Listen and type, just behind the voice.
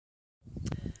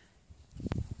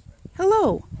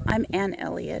Hello, I'm Ann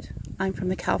Elliott. I'm from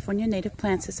the California Native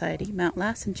Plant Society, Mount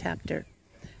Lassen chapter.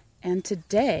 And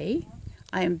today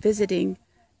I am visiting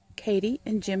Catie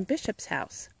and Jim Bishop's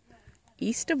house,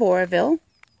 east of Oroville,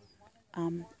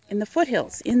 in the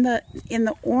foothills, in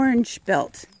the orange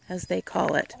belt, as they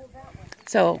call it.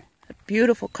 So, a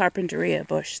beautiful carpinteria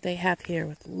bush they have here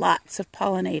with lots of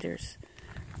pollinators.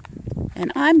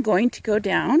 And I'm going to go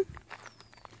down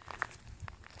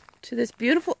to this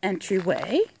beautiful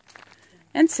entryway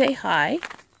and say hi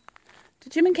to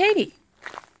Jim and Catie.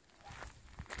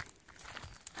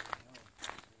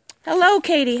 Hello,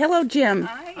 Catie. Hello, Jim.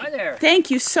 Hi. Hi there. Thank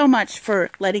you so much for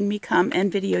letting me come and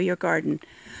video your garden.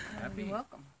 You're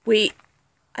welcome.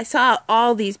 I saw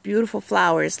all these beautiful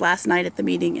flowers last night at the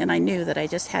meeting, and I knew that I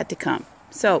just had to come.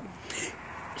 So,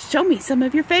 show me some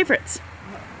of your favorites.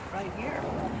 Right here.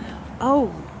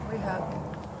 Oh. We have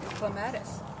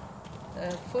clematis,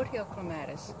 the foothill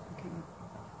clematis.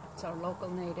 It's our local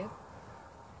native.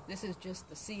 This is just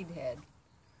the seed head.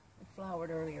 It flowered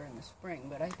earlier in the spring,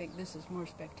 but I think this is more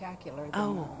spectacular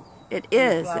than it the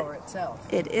is. flower itself.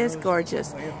 It is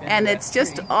gorgeous. And it's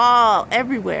just all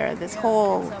everywhere. This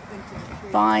whole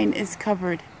vine is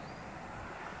covered.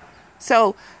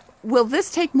 So, will this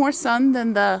take more sun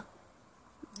than the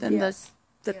clematis?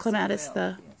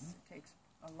 Yes, it takes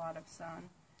a lot of sun.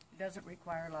 It doesn't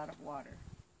require a lot of water.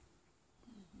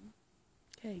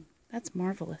 Okay, that's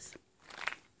marvelous.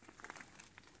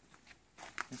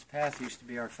 This path used to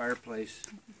be our fireplace.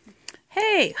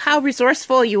 Hey, how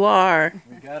resourceful you are.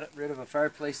 We got rid of a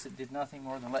fireplace that did nothing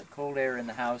more than let cold air in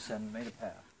the house and made a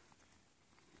path.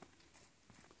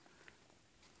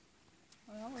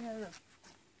 Well, we have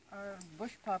our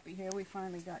bush poppy here we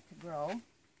finally got to grow.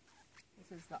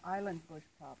 This is the island bush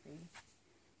poppy.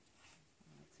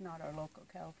 It's not our local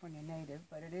California native,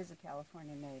 but it is a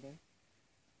California native.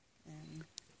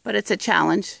 But it's a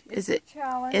challenge. Is it?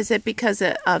 Challenge. Is it because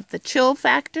of the chill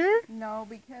factor? No,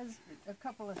 because a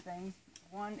couple of things.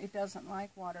 One, it doesn't like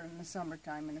water in the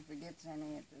summertime, and if it gets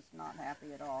any, it is not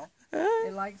happy at all.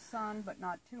 It likes sun, but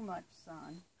not too much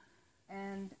sun.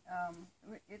 And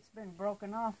it's been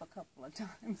broken off a couple of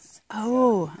times.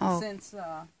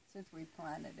 Since we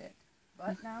planted it.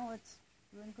 But now it's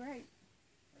doing great.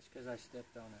 That's because I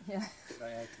stepped on it. Yeah. By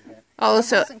accident. Oh,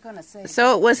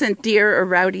 so it wasn't deer or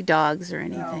rowdy dogs or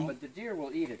anything. No, but the deer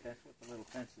will eat it. That's what the little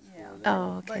fence is for.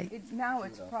 Oh, okay. But now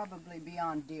it's probably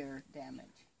beyond deer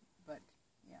damage. But,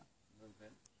 yeah. A little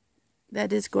bit.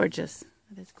 That is gorgeous.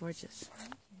 That is gorgeous. Okay,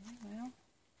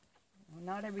 well,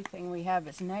 not everything we have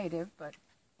is native, but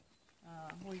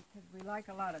we like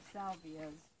a lot of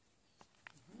salvias.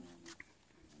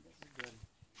 This is good.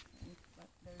 But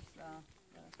there's the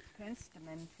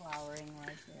penstemon flowering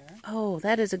right there. Oh,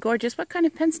 that is a gorgeous. What kind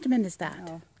of penstemon is that?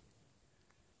 Oh.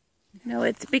 No,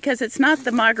 it's because it's not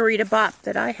the margarita bop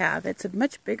that I have. It's a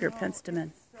much bigger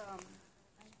penstemon. I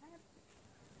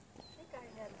think I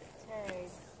had the tag.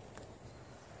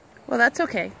 Well, that's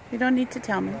okay. You don't need to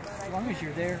tell me. As long as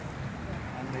you're there,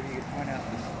 maybe you can point out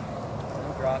the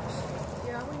snowdrops.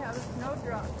 Yeah, we have a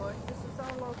snowdrop bush. This is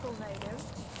our local native.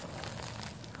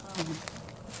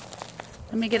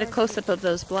 Let me get a close-up of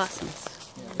those blossoms.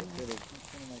 Yeah, that's good. It's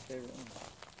one of my favorite ones.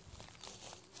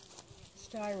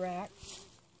 Styrac.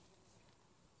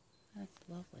 That's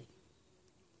lovely.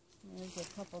 There's a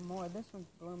couple more. This one's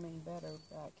blooming better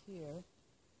back here.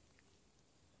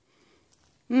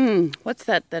 What's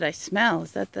that I smell?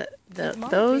 Is that It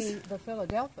might those? be the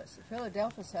Philadelphus. The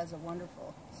Philadelphus has a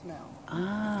wonderful smell.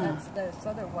 Ah. That's the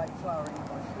other white flowering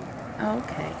bush here.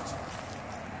 Okay.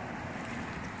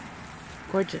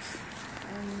 Gorgeous.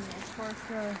 And of course,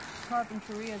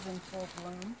 carpinteria is in full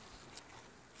bloom.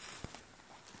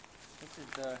 This is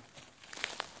the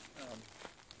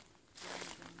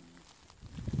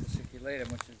succulent,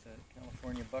 which is the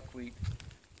California buckwheat,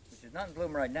 which is not in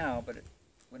bloom right now, but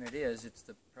when it is, it's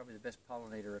probably the best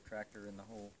pollinator attractor in the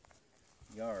whole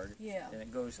yard. Yeah. And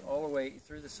it goes all the way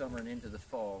through the summer and into the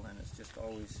fall, and it's just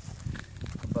always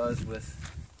abuzz with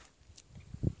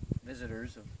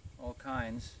visitors of all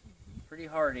kinds. Pretty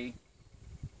hardy.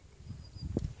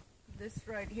 This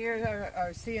right here is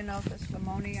our Ceanothus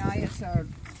lemonii. It's our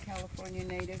California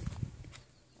native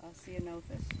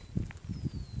Ceanothus.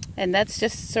 And that's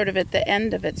just sort of at the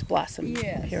end of its blossom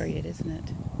period, isn't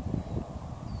it?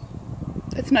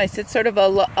 It's nice. It's sort of a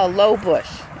low bush.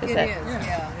 It is, yeah.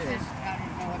 I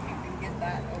don't know if you can get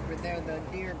that over there, the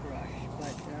deer brush,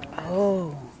 but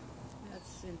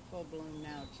that's in full bloom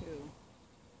now too.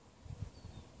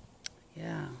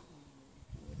 Yeah.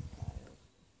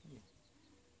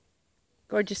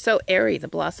 Gorgeous, so airy. The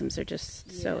blossoms are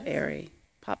just so airy.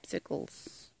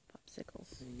 Popsicles.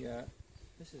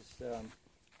 This is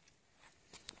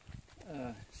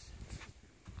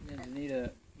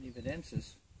Manzanita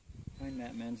nivedensis, pine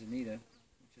mat manzanita,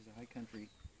 which is a high country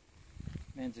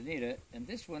manzanita, and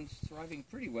this one's thriving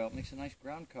pretty well. It makes a nice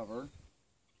ground cover.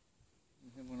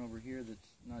 We have one over here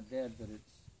that's not dead, but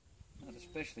it's not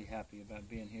especially happy about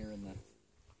being here in the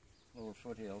lower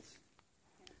foothills.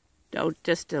 Oh,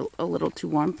 just a little too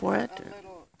warm for it? A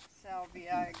little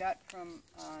salvia I got from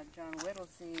John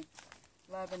Whittlesey,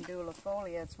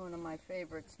 lavendulifolia. It's one of my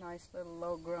favorites. Nice little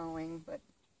low-growing, but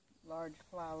large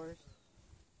flowers.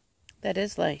 That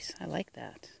is nice. I like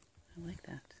that. I like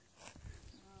that.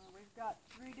 We've got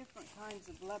 3 different kinds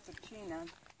of lepidina.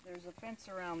 There's a fence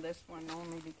around this one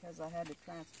only because I had to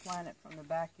transplant it from the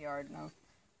backyard, and I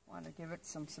wanted to give it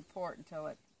some support until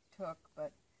it took,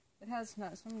 but it has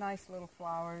some nice little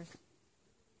flowers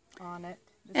on it.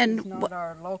 This is not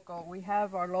our local. We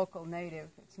have our local native.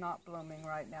 It's not blooming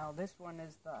right now. This one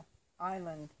is the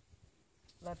island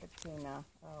lepidina.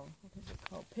 Oh, what is it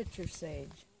called? Pitcher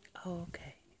sage. Oh,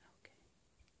 okay.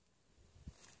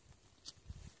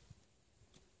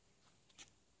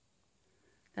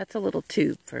 That's a little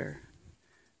tube for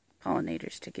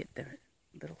pollinators to get their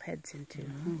little heads into. Yeah.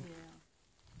 And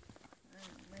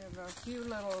we have a few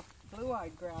little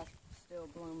blue-eyed grass still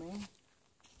blooming.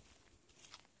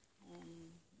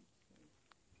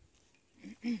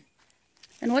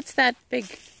 And what's that big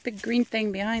green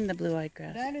thing behind the blue-eyed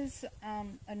grass? That is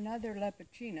another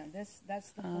lepidina.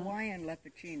 That's the Hawaiian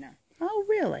lepidina. Oh,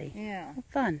 really? Yeah. Oh,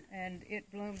 fun. And it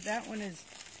bloomed. That one is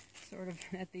sort of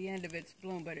at the end of its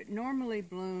bloom, but it normally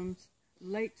blooms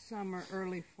late summer,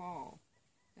 early fall.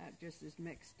 That just is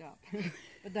mixed up.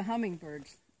 But the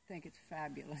hummingbirds think it's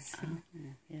fabulous.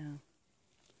 Yeah.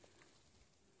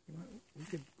 We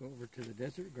could go over to the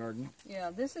desert garden. Yeah,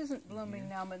 this isn't blooming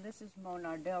now, but this is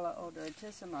Monardella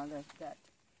odoratissima, that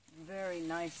very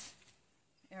nice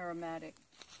aromatic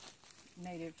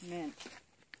native mint.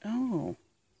 Oh.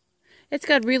 It's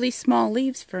got really small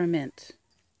leaves for a mint.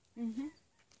 Mm-hmm.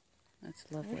 That's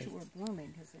I lovely. wish it were blooming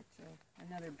because it's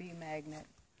another bee magnet.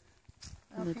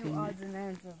 A few odds and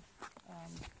ends of,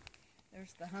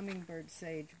 there's the hummingbird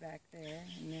sage back there,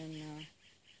 and then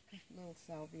a little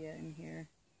salvia in here.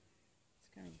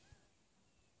 It's kind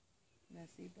of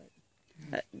messy, but...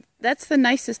 That's the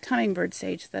nicest hummingbird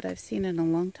sage that I've seen in a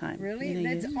long time. Really?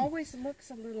 It always looks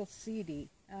a little seedy.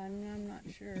 I'm not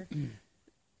sure.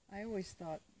 I always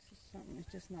thought something is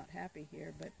just not happy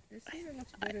here, but this here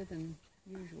looks better than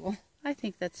usual. I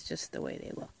think that's just the way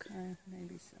they look.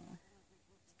 Maybe so.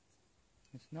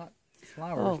 It's not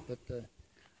flowers, but the...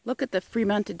 Look at the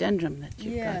Fremontodendron that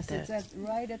you've got there. Yes, it's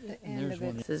right at the end of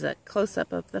it. This is a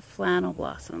close-up of the flannel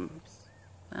blossoms,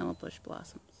 flannel bush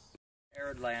blossoms.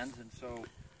 Arid lands, and so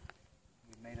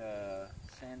we made a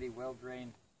sandy,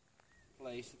 well-drained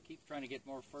place. It keeps trying to get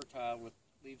more fertile with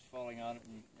leaves falling on it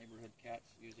and neighborhood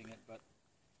cats using it, but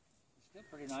it's still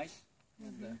pretty nice.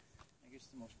 And I guess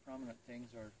the most prominent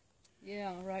things are...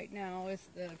 Yeah, right now it's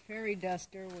the fairy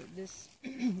duster. With this,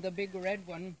 the big red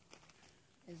one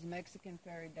is Mexican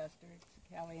fairy duster. It's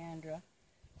a Caliandra.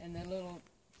 And the little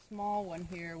small one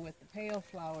here with the pale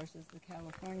flowers is the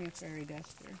California fairy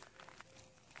duster.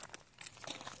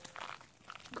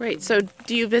 Great. So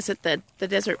do you visit the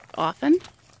desert often?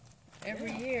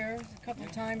 Every year, a couple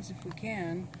of times if we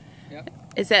can.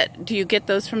 Yep. Do you get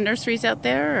those from nurseries out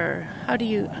there, or how do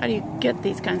you get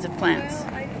these kinds of plants?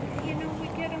 Well, we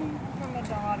get them from a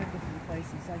lot of different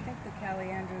places. I think the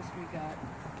Caliandras we got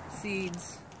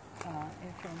seeds from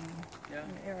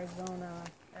Arizona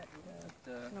at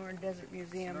the Sonoran Desert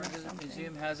Museum. Sonoran Desert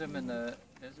Museum has them in the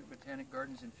Desert Botanic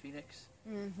Gardens in Phoenix,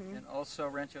 and also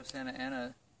Rancho Santa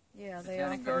Ana. Yeah, they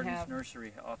Botanic often Gardens have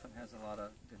nursery often has a lot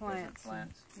of desert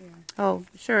plants. Oh,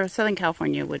 sure. Southern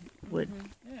California would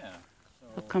Yeah.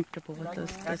 feel comfortable with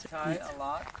those desert Cacti plants. a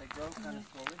lot. They grow kind of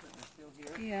slowly, but they're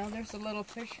still here. Yeah, there's a little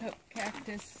fishhook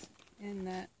cactus in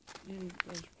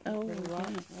those Oh, little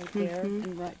rocks yes. right there,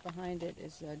 and right behind it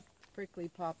is a prickly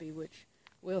poppy, which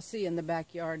we'll see in the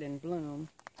backyard in bloom.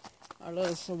 Our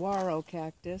little saguaro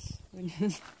cactus, which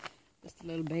is just a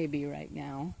little baby right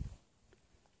now.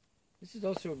 This is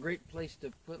also a great place to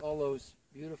put all those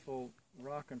beautiful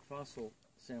rock and fossil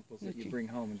samples that you bring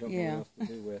home and don't know what else to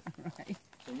do with. Right.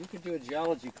 So you can do a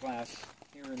geology class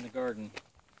here in the garden.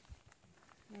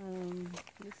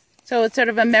 So it's sort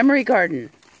of a memory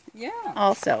garden. Yeah.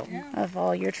 Also, Yeah. of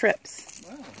all your trips.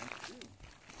 Wow, that's true.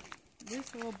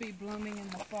 This will be blooming in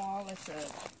the fall. It's in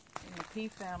the pea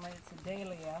family. It's a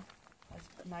dahlia. Has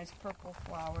nice purple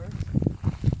flowers.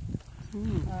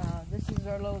 This is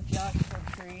our little Joshua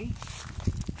tree.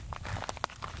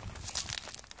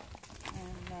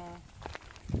 And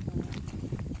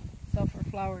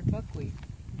sulfur-flowered buckwheat.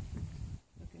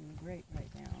 Looking great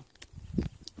right now.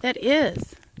 That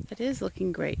is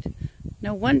looking great.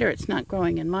 No wonder it's not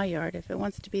growing in my yard if it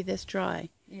wants to be this dry.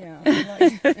 Yeah.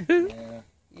 Yeah.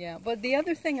 Yeah, but the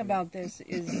other thing about this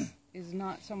is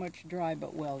not so much dry,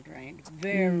 but well drained.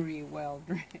 Very well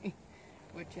drained,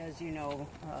 which, as you know,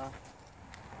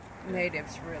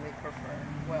 natives really prefer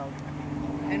well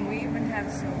drained. And we even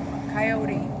have some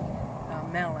coyote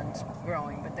melons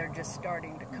growing, but they're just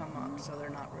starting to come up, so they're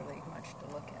not really much to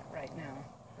look at right now.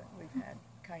 But we've had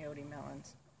coyote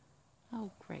melons.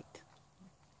 Oh, great.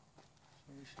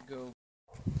 So we should go.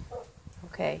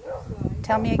 Okay.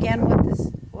 Tell me again what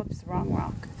this, whoops, wrong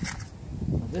rock.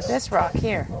 This rock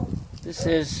here. This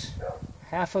is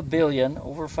 500 million,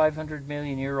 over 500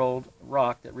 million year old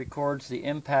rock that records the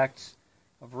impacts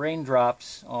of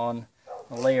raindrops on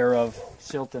a layer of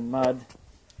silt and mud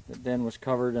that then was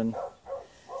covered and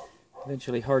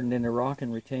eventually hardened into rock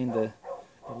and retained the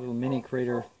little mini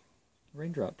crater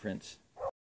raindrop prints.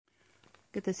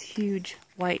 Look at this huge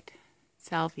white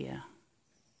salvia.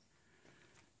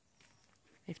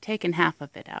 They've taken half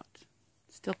of it out.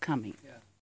 Still coming. Yeah.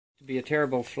 To be a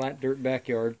terrible flat dirt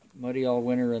backyard, muddy all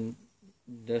winter and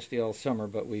dusty all summer,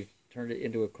 but we've turned it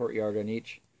into a courtyard on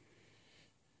each.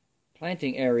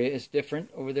 Planting area is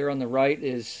different. Over there on the right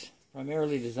is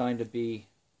primarily designed to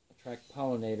attract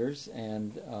pollinators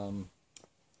and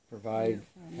provide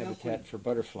habitat for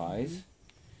butterflies.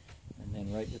 And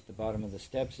then right at the bottom of the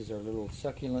steps is our little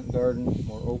succulent garden,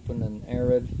 more open and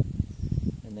arid.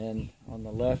 And then on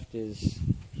the left is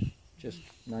just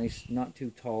nice, not too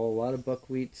tall, a lot of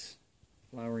buckwheats,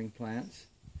 flowering plants.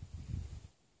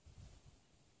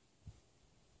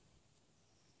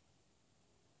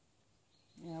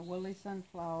 Yeah, woolly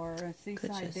sunflower, a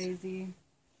seaside Goodness. daisy,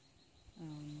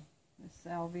 the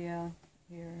salvia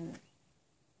here.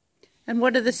 And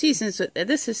what are the seasons?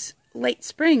 This is late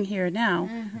spring here now.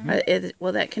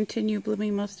 Will that continue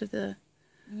blooming most of the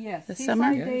Yes, the seaside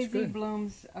summer? Yeah, it's daisy good.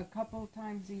 blooms a couple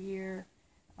times a year.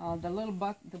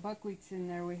 The buckwheats in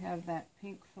there, we have that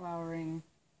pink flowering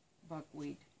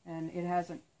buckwheat, and it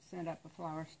hasn't sent up a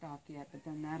flower stalk yet, but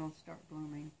then that'll start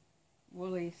blooming.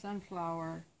 Woolly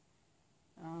sunflower,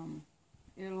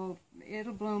 it'll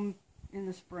bloom in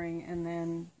the spring, and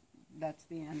then that's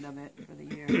the end of it for the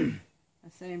year. The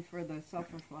same for the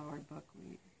sulfur-flowered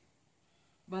buckwheat.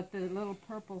 But the little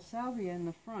purple salvia in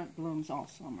the front blooms all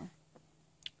summer.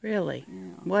 Really?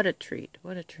 Yeah. What a treat.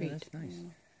 What a treat. Oh, that's nice.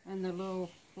 Yeah. And the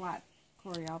little flat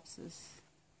coreopsis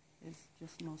is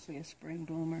just mostly a spring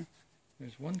bloomer.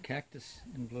 There's one cactus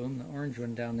in bloom, the orange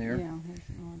one down there. Yeah, there's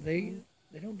an orange They one.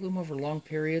 they don't bloom over long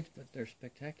periods, but they're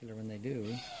spectacular when they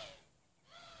do.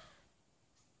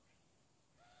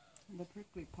 The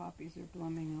prickly poppies are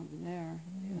blooming over there.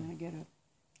 Yeah. And I get a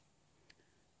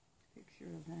picture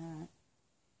of that.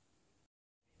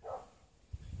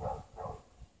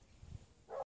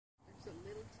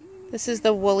 This is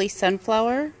the woolly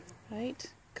sunflower,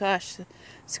 right? Gosh,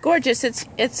 it's gorgeous. It's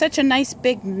such a nice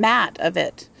big mat of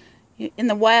it. In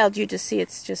the wild, you just see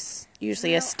it's just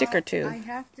usually a stick or two. I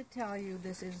have to tell you,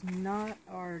 this is not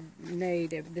our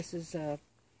native. This is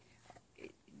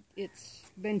it's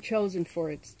been chosen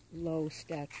for its low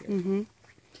stature. Mm-hmm.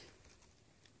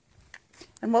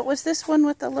 And what was this one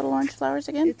with the little orange flowers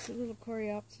again? It's a little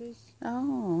coreopsis.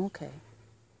 Oh, okay.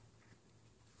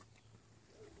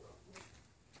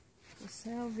 The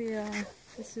salvia,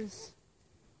 this is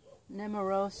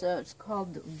Nemorosa. It's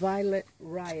called Violet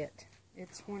Riot.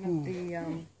 It's one of the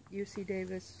UC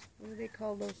Davis, what do they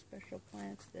call those special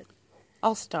plants that?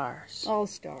 All-stars.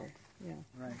 All-star, yeah.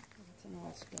 Right. It's an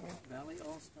all-star. Valley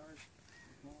All-Stars.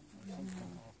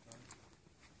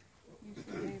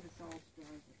 UC Davis all-stars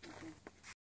or something.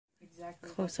 Exactly.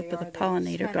 Close what up they of the are. They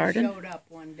pollinator just kinda garden. showed up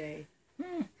one day.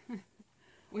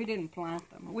 We didn't plant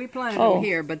them. We planted Oh. them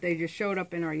here, but they just showed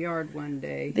up in our yard one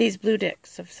day. These blue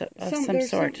dicks of some There's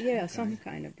sort. yeah, some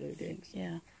kind of blue dicks.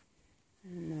 Yeah.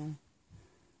 And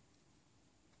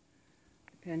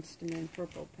penstemon,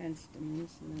 purple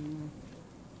penstemons, and then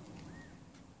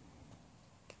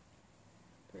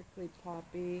prickly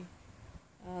poppy.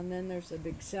 And then there's a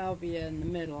big salvia in the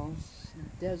middle.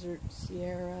 Desert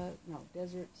silver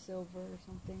or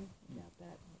something. Got that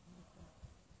at the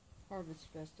Harvest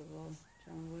Festival.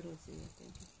 John Whittlesey, I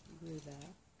think, grew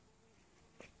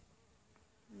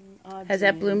that. Has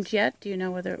that bloomed yet? Do you know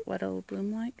what it'll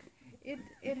bloom like? It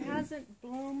hasn't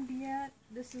bloomed yet.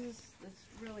 This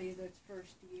really its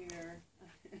first year.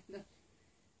 I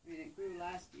mean, it grew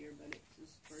last year, but it's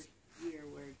this first year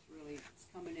where it's really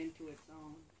coming into its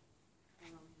own.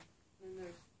 Then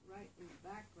there's right in the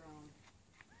background,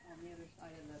 on the other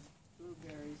side of the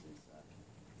blueberries, is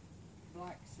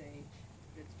black sage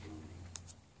that's blooming.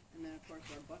 And then, of course,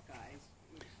 our buckeyes,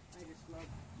 which I just love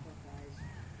buckeyes.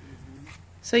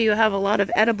 So you have a lot of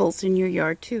edibles in your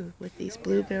yard too, with these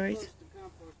blueberries. Close to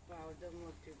compost pile, it doesn't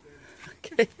look too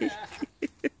good.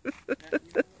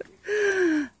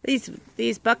 Okay.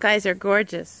 These buckeyes are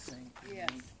gorgeous. Yes.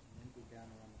 And then go down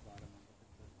around the bottom and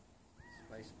look at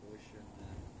the spice bush and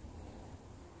the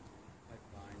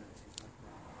pipeline and things like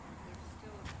that. There's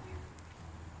still a few.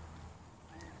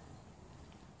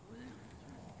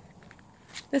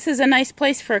 This is a nice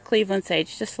place for a Cleveland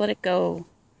sage. Just let it go.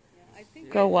 Yeah, I think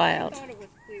Go wild. I thought it was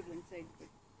Cleveland sage, but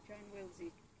John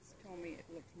Wilsey told me it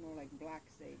looks more like black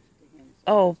sage to him. So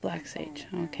Oh, it's black kind of sage.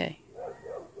 calm. Okay.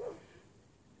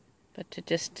 But to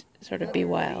just sort of be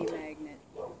wild. Magnet.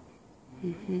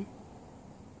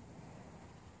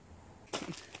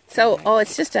 So, oh,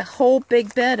 it's just a whole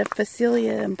big bed of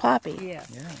Phacelia and poppy.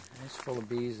 Yes. Yeah, it's full of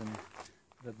bees, and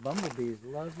the bumblebees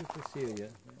love the Phacelia.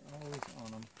 They're always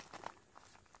on them.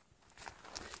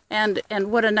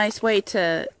 And what a nice way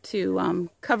to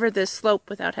cover this slope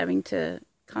without having to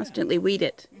constantly weed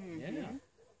it. Yeah, this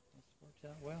works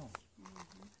out well.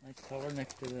 Nice color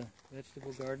next to the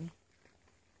vegetable garden.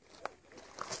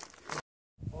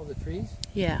 All the trees,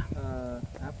 Yeah.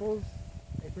 apples,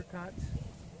 apricots,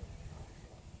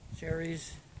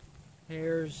 cherries,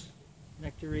 pears,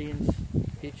 nectarines,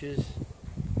 peaches.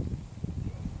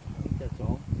 I think that's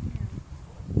all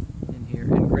in here,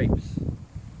 and grapes.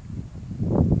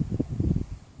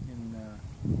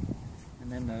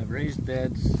 And then raised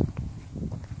beds,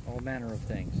 all manner of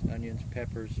things: onions,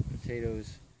 peppers,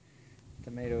 potatoes,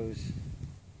 tomatoes,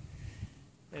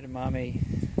 edamame,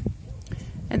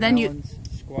 And then melons,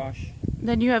 squash.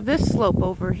 you have this slope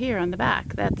over here on the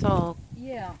back. That's all.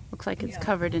 Yeah. Looks like it's Yeah.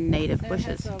 covered in native That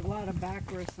bushes. has a lot of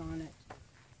bacris on it,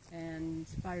 and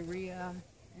spirea,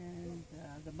 and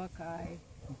the buckeye,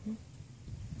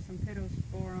 some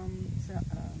pittosporum.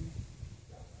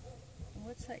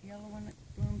 What's that yellow one that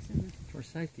blooms in the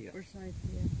Forsythia. forsythia?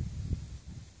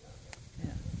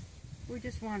 Yeah. We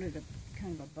just wanted a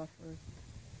kind of a buffer,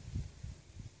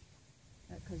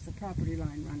 because the property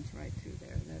line runs right through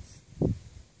there. That's the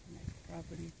next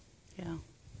property. Yeah.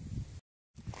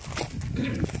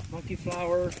 Monkey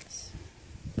flower,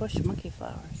 Bush monkey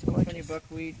flowers. funny Gorgeous.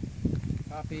 buckwheat,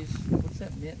 poppies. What's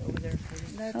that mint over there?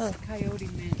 Sweetie? That's Oh. coyote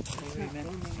mint. It's Coyote not mint.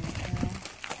 blooming right now.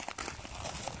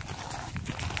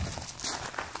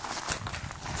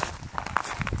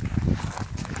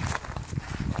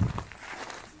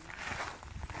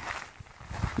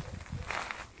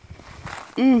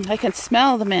 I can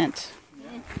smell the mint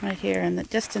right here,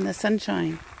 just in the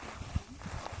sunshine.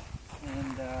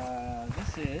 And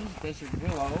this is desert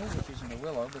willow, which isn't a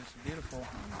willow, but it's a beautiful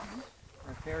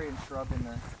riparian shrub in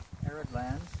the arid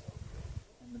lands.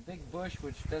 And the big bush,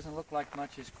 which doesn't look like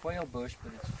much, is quail bush,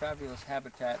 but it's fabulous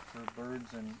habitat for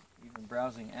birds and even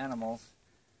browsing animals.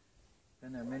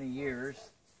 Been there many years.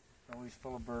 It's always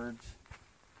full of birds.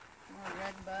 More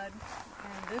redbud.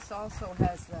 And this also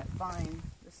has that vine,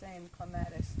 the same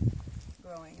clematis,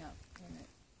 growing up in it.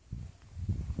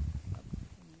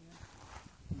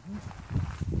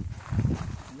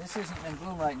 And this isn't in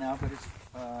bloom right now, but it's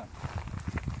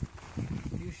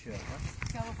fuchsia. What?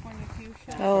 California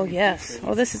fuchsia. Oh, yes.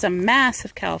 Oh, this is a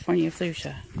massive California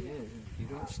fuchsia. It is. If you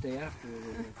don't stay after it,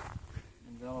 it'll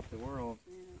envelop the world.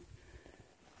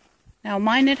 Now,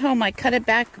 mine at home, I cut it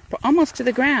back almost to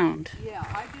the ground. Yeah,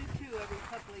 I do too every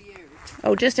couple of years.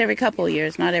 Oh, just every couple of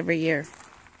years, not every year. This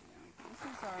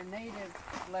is our native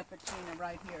lepitina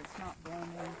right here. It's not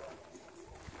blooming.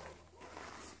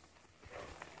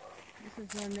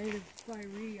 This is our native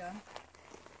spirea,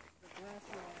 the glass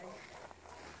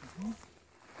eye.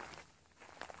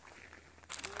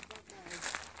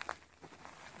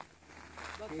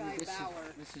 Buckeye bower.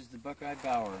 This is the Buckeye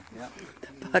Bower. Yep.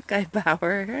 Buckeye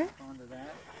bower. Onto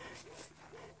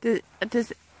that.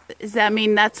 Does that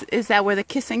mean is that where the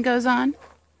kissing goes on?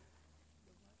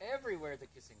 Everywhere the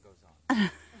kissing goes on.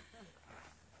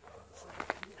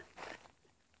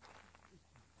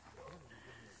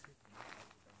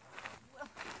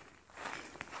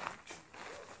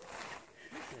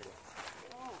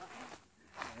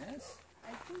 Yes.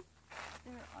 I think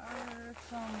there are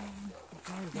some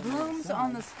blooms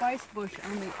on the spice bush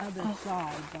on the other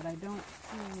side, but I don't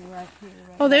see any right here.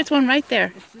 Right Oh, there's one right there.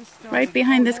 now. It's just starting- right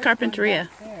behind this there's one carpinteria.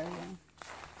 back there, yeah.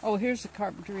 Oh, here's the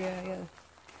carpinteria, yeah.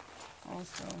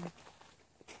 Also. We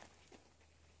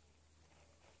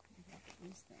got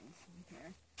these things in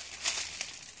here.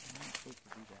 I'm not supposed to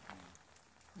do that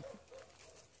now.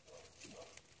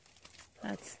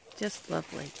 That's just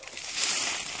lovely.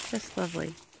 Just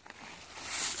lovely.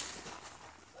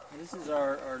 This is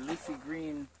our leafy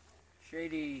green,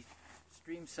 shady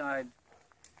streamside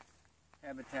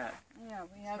habitat. Yeah, we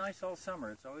It's have nice all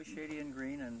summer. It's always shady and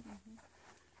green, and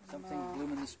something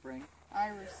bloom in the spring.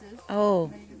 irises.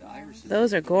 Oh, The irises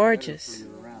those are gorgeous. better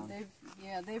for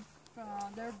year-round.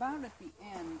 They're about at the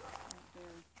end.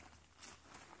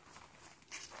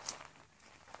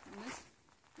 And this,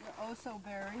 the oso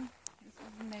berry. This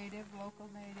is native, local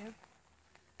native.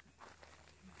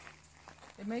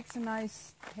 It makes a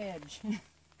nice hedge. But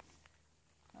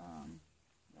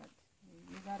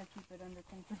you got to keep it under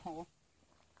control.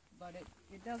 But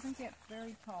it doesn't get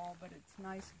very tall, but it's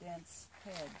nice, dense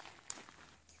hedge.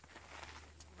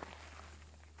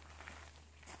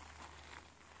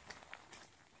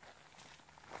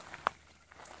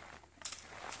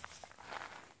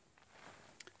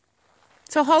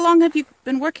 So how long have you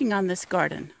been working on this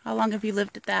garden? How long have you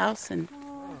lived at the house? And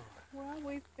Well,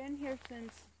 we've been here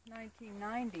since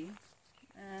 1990,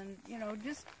 and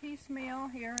just piecemeal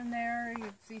here and there.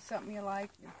 You see something you like,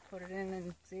 you put it in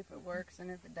and see if it works,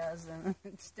 and if it does, then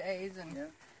it stays. And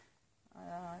if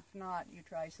not, you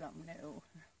try something new.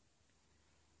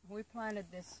 We planted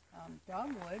this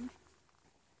dogwood.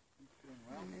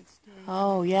 And it's doing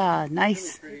oh yeah,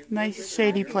 nice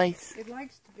shady place. It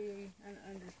likes to be an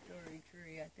understory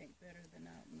tree, I think, better than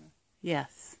out in the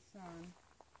Yes. sun.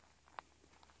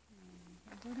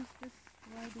 What is this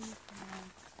lady?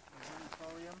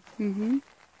 Mm-hmm.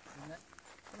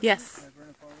 Yes.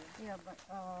 Yeah, but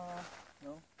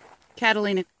No?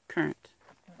 Catalina currant.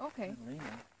 okay,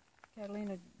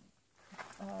 Catalina.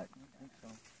 I think so.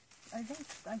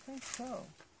 I think so.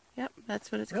 Yep,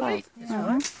 that's what it's Really? called. It's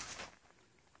Uh-huh. what?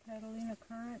 Catalina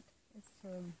currant. It's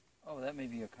Oh, that may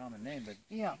be a common name, but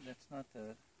yeah. that's not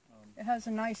the It has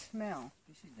a nice smell.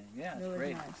 species name. Yeah, it's Really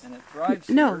great. nice. And it thrives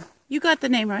No, here. you got the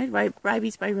name right.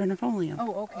 Ribes birenifolium.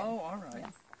 Oh, okay. Oh, all right.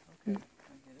 Yeah. Okay,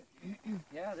 I get it.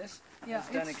 Yeah, this Yeah, has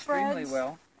done it extremely spreads.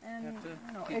 well. And Have to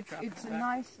keep it's dropping it's it a back.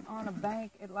 nice on a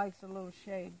bank. It likes a little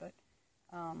shade, but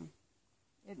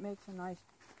it makes a nice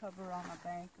cover on a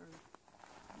bank. Or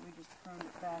we just prune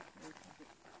it back here because it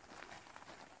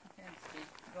tends to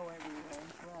go everywhere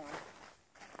as well.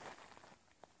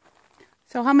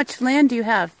 So how much land do you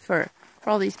have for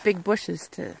all these big bushes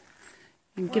to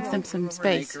and give Well, them some Over an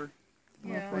space? acre,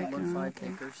 Yeah. 1.15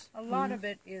 Okay. acres. A lot of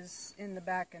it is in the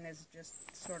back and is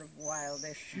just sort of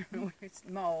wildish. It's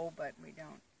mow, but we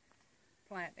don't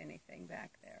plant anything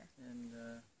back there. And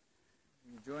the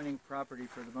adjoining property,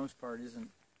 for the most part, isn't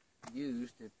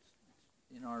used. It's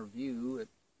in our view. It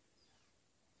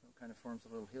kind of forms a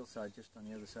little hillside just on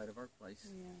the other side of our place.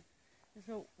 Yeah.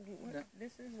 So Yeah.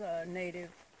 this is a native.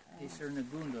 Acer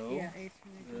negundo, Yeah, the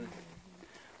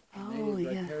Oh,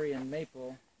 native yeah. riparian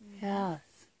maple, Yes.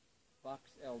 box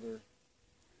elder.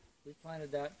 We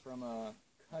planted that from a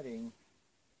cutting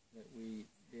that we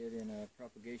did in a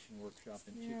propagation workshop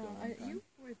in Chico one time. You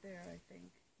were there, I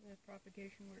think. The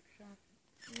propagation workshop.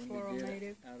 When Floral we did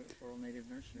Native. It out at Floral Native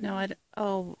Nursery. No, I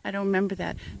don't remember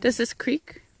that. Does this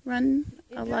creek run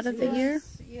a lot of the year?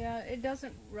 Yeah, it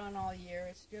doesn't run all year.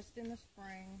 It's just in the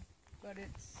spring, but we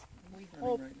It's running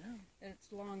hope right now.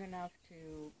 it's long enough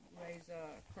to raise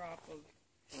a crop of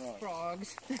Right.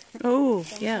 frogs. Oh,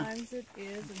 yeah. Sometimes it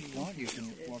is. And If you want, you can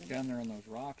sometimes it walk isn't. down there on those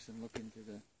rocks and look into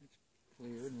the. It's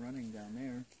clear and running down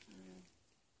there.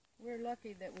 We're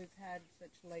lucky that we've had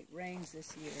such late rains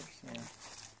this year, so Yeah.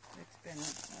 it's been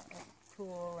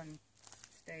cool and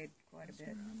stayed quite a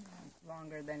bit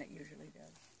longer than it usually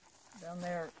does. Down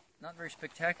there, not very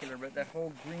spectacular, but that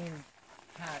whole green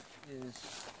patch is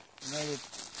native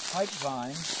pipe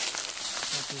vine,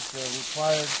 which is the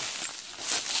required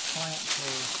plant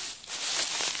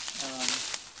for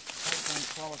pipe vine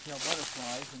swallowtail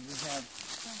butterflies, and we have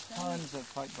tons of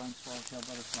pipe vine swallowtail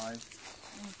butterflies.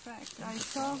 In fact, I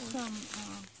saw some.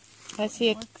 I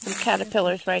see some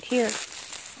caterpillars right here.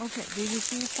 Okay, did you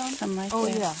see some? Some right Oh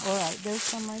there. yeah, all right. There's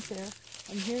some right there,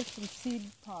 and here's some seed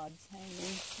pods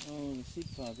hanging. Oh, the seed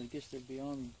pods. I guess they're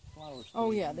beyond flower stage.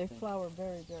 Oh yeah, aren't they they? flower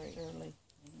very, very early.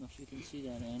 I don't know if you can see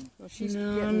that, Ann. So she's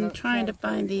No, getting I'm the trying to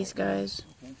find caterpillars these right now. guys.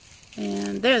 Okay.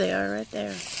 And there they are, right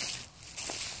there.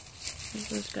 There's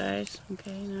those guys.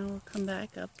 Okay, now we'll come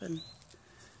back up and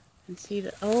see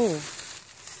the. Oh,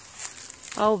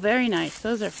 very nice.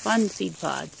 Those are fun seed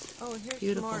pods. Oh, here's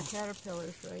Beautiful. some more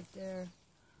caterpillars right there.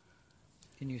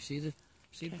 Can you see the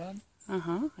seed pod?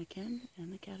 I can.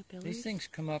 And the caterpillars. These things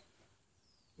come up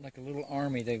like a little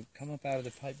army. They come up out of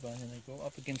the pipe vine and they go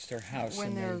up against their house. When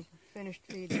and they're finished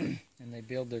feeding. and they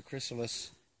build their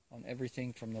chrysalis on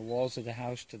everything from the walls of the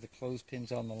house to the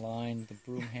clothespins on the line, the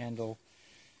broom handle,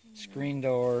 screen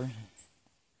door.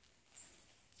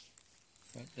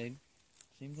 But they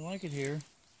seem to like it here.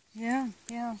 Yeah,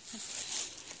 yeah.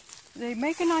 They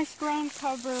make a nice ground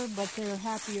cover, but they're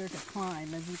happier to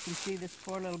climb. As you can see, this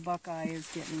poor little buckeye is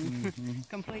getting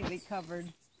completely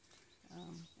covered.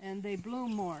 And they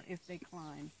bloom more if they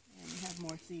climb and have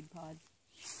more seed pods.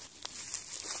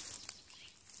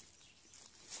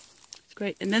 It's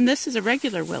great. And then this is a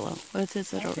regular willow. What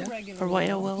is it? That's a regular or white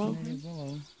willow.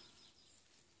 willow?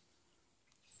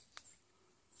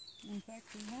 In fact,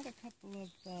 we had a couple of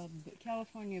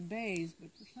California bays, but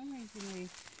for some reason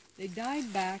they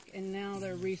died back, and now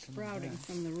they're resprouting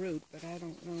from the root. But I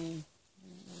don't know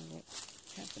what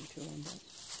happened to them. But.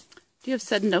 Do you have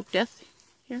sudden oak death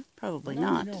here? Probably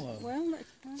not. Well,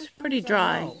 it's pretty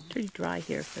dry. Pretty dry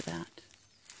here for that.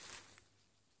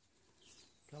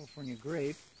 California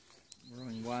grape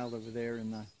growing wild over there in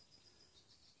the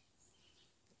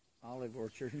olive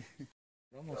orchard. It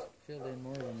almost filled in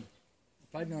more than...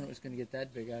 If I'd known it was going to get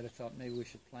that big, I'd have thought maybe we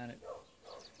should plant it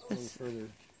a little further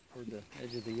toward the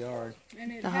edge of the yard.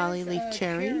 And it the has holly leaf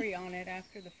cherry. Cherry on it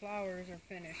after the flowers are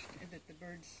finished, that the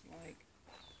birds like.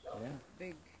 Yeah.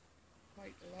 Big,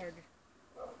 quite large.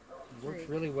 It works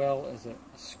really well as a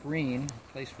screen,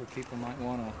 a place where people might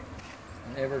want an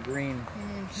evergreen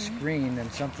screen and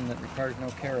something that requires no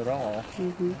care at all.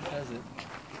 It does it.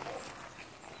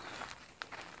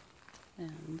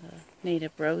 And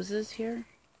native roses here.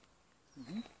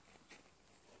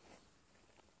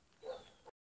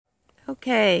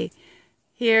 Okay,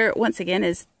 here once again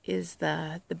is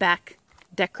the back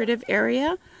decorative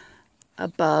area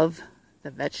above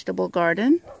the vegetable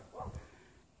garden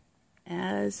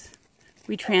as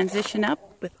we transition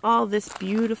up with all this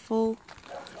beautiful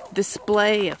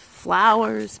display of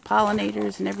flowers,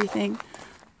 pollinators, and everything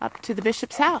up to the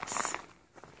bishop's house.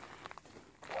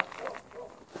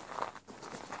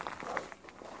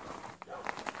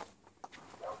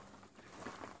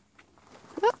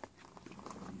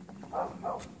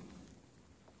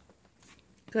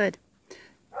 Good.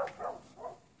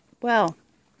 Well,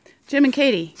 Jim and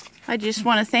Catie, I just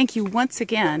want to thank you once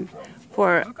again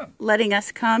for letting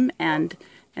us come and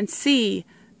see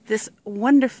this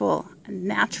wonderful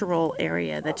natural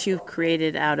area that you've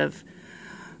created out of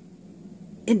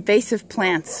invasive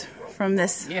plants from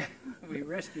this. Yeah, we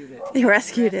rescued it. You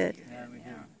rescued it. Yeah, we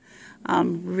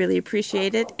did. Really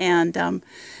appreciate it. And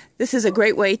this is a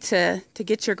great way to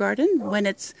get your garden when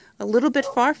it's a little bit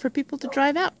far for people to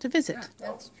drive out to visit.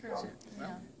 That's true.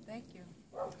 Yeah, thank you.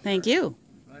 Thank you.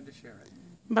 Glad to share it.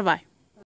 Bye-bye.